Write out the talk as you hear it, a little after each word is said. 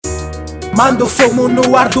Mando fumo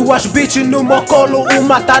no ar, duas bitches no meu colo,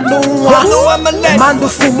 uma tá nua. Mando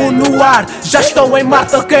fumo no ar, já estou em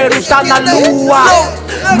Marte, quero tá na lua.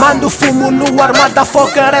 Mando fumo no ar,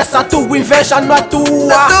 motherfucker, essa tua inveja não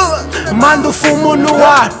atua. Mando fumo no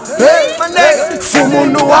ar, fumo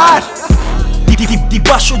no ar.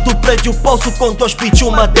 Debaixo do prédio pouso com dois bitch,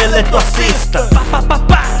 uma dela é tua sister.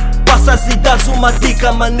 Passas e dás uma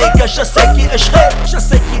dica, maneca, já sei que és rei, já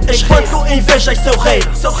sei que és rei. Enquanto invejas seu rei,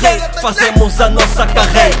 fazemos a nossa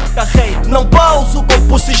carreira. Não pauso com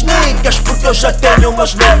pussies niggas, porque eu já tenho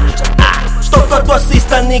meus negros. Estou com a tua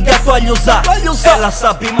sister, nigga, tu a lhe usar. Ela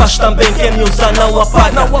sabe, mas também quem me usa não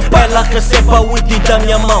apaga. Ela recebe a weed da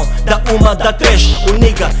minha mão, dá uma, dá três. O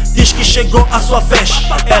nigga diz que chegou a sua vez.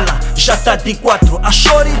 Ela já tá de quatro, a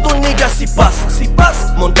chore do nigga se passa.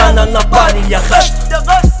 Montana na party e arrasta.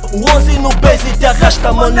 O 11 no base e te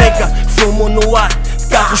arrasta, monega. Fumo no ar,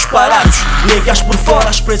 carros parados, niggas por fora,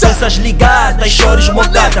 as presenças ligadas, chores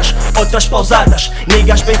montadas, outras pausadas,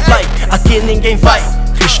 niggas bem fly, aqui ninguém vai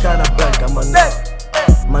riscar a branca, mano.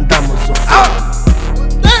 Mandamos o fumo.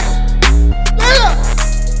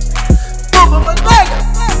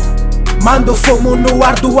 Mando fumo no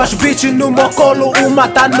ar, duas bitches no meu colo, uma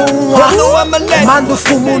tá nua. Mando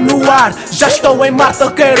fumo no ar, já estou em Marte,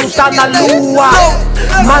 quero tá na lua.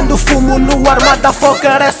 Mando fumo no ar,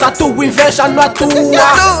 motherfucker, essa tua inveja não atua.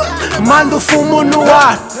 Mando fumo no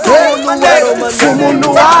ar, fumo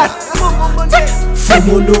no ar.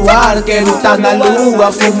 Fumo no ar, quero tá na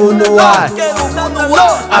lua, fumo no ar.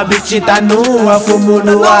 A bitch tá nua, fumo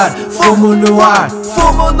no ar, fumo no ar.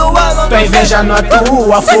 Tua inveja não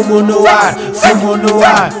atua, fumo no ar, fumo no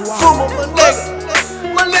ar.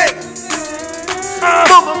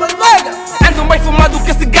 Ando mais fumado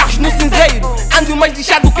que cigarros no cinzeiro. Ando mais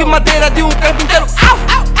lixado que madeira de um carpinteiro. Au,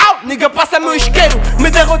 au, au, nigga, passa meu isqueiro. Me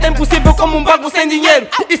derrota impossível como um bago sem dinheiro.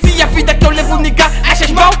 E se a vida que eu levo, nigga, achas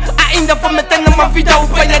mal? Ainda vou meter numa vida o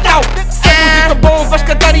pai natal. Se é música bom, vais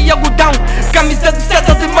cantar e algodão. Camisa de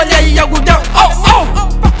seda de malha e algodão. Oh,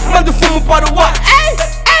 oh, mando fumo para o ar.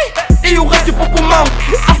 E o resto pro pulmão.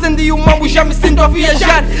 Acendi o mambo, já me sinto a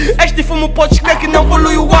viajar. Este fumo podes crer que não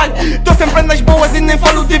polui o ar. Tô sempre nas boas e nem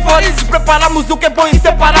falo de varizes. Preparamos o que é bom e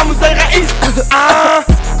separamos as raízes.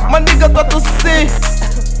 Maniga, tô a tossir.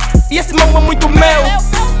 E esse mambo é muito meu.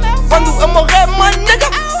 Quando eu morrer, maniga,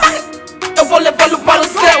 eu vou levá-lo para o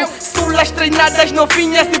céu. Sulas treinadas,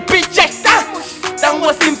 novinhas e bitches tão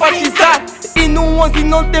a simpatizar. E no 11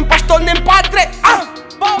 não tem pastor nem padre,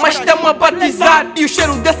 mas estamos a batizar. E o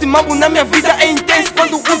cheiro desse mambo na minha vida é intenso.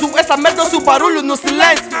 Quando uso essa merda, ouço barulho no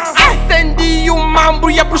silêncio. Acendi o mambo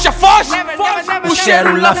e a bruxa foge. O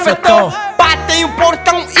cheiro lá afetou. Batem o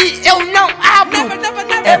portão e eu não abro.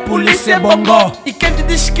 É polícia bongo. E quem te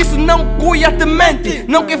diz que isso não cuia te mente.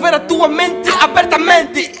 Não quer ver a tua mente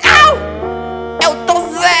abertamente. É o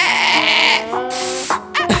Tozé.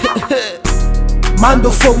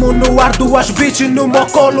 Mando fumo no ar, duas bitches no meu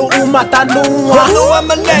colo, uma tá nua.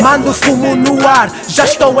 Mando fumo no ar, já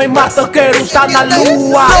estou em Marte, quero tá na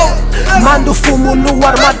lua. Mando fumo no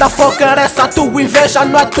ar, motherfucker, essa tua inveja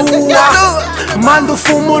não atua. Mando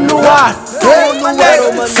fumo no ar,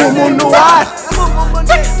 fumo no ar.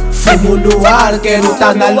 Fumo no ar, quero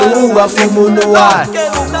tá na lua, fumo no ar.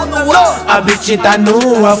 A bitch tá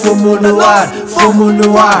nua, fumo no ar, fumo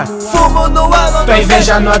no ar. Tua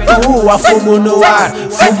inveja não atua, fumo no ar,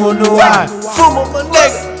 fumo no ar.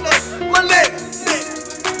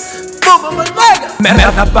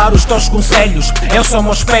 Merda para os teus conselhos, eu sou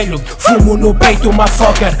meu espelho. Fumo no peito, uma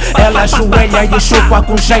fucker. Ela ajoelha e chupa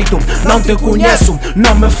com jeito. Não te conheço,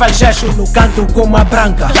 não me faz gesto. No canto com uma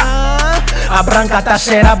branca. A branca tá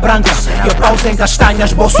cheira branca. Eu pauso em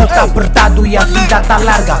castanhas, bolso tá apertado e a vida tá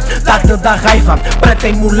larga. Tá-te da raiva, preta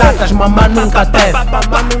e mulatas, mamã nunca teve.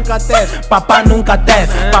 Papá nunca teve, papá nunca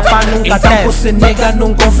teve. Então por se nega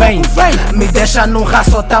não convém. Me deixa num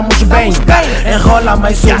raço, tamo bem. Enrola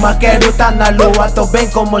mais uma, quero tá na lua. Tô bem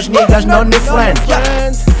como os niggas, não me friend.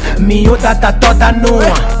 Miúda tá toda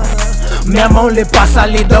nua. Minha mão lhe passa,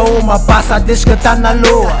 lhe dou uma passa, diz que tá na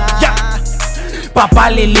lua. Papá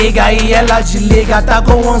lhe liga e ela desliga, tá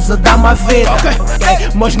com 11, dá uma vida.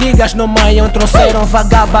 Meus niggas no meio trouxeram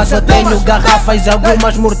vagabas. Eu tenho garrafas e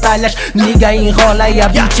algumas mortalhas. Niga enrola e a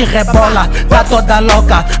bitch rebola. Tá toda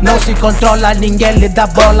louca, não se controla, ninguém lhe dá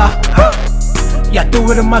bola. E a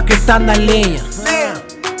tua irmã que tá na linha,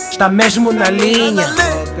 está mesmo na linha.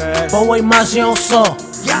 Boa imagem eu sou,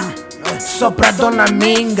 só pra Dona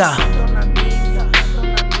Minga.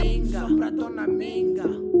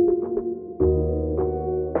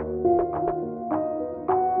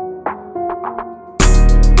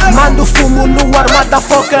 Mando fumo fumo no ar,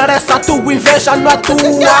 motherfucker, essa tua inveja não atua.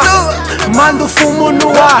 Mando fumo no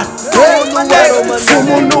ar,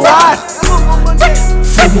 fumo no ar.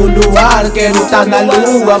 Fumo no ar, quero tá na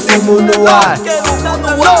lua, fumo no ar.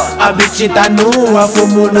 A bitch tá nua,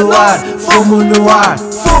 fumo no ar, fumo no ar.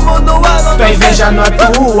 Tua inveja não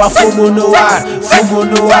atua, fumo no ar, fumo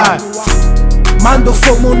no ar. Mando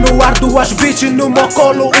fumo no ar, duas bitches no meu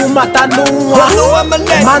colo, uma tá nua.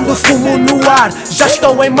 Mando fumo no ar, já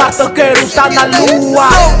estou em Marte, quero tá na lua.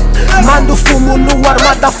 Mando fumo no ar,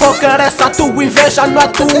 motherfucker, essa tua inveja não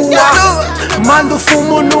atua. Mando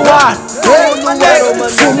fumo no ar,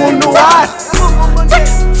 fumo no ar.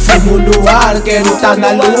 Fumo no ar, quero tá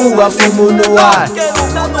na lua, fumo no ar.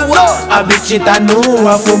 A bitch tá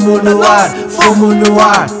nua, fumo no ar, fumo no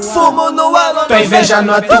ar. Tua inveja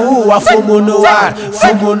não atua, fumo no ar,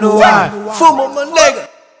 fumo no ar. Fumo, my nigga.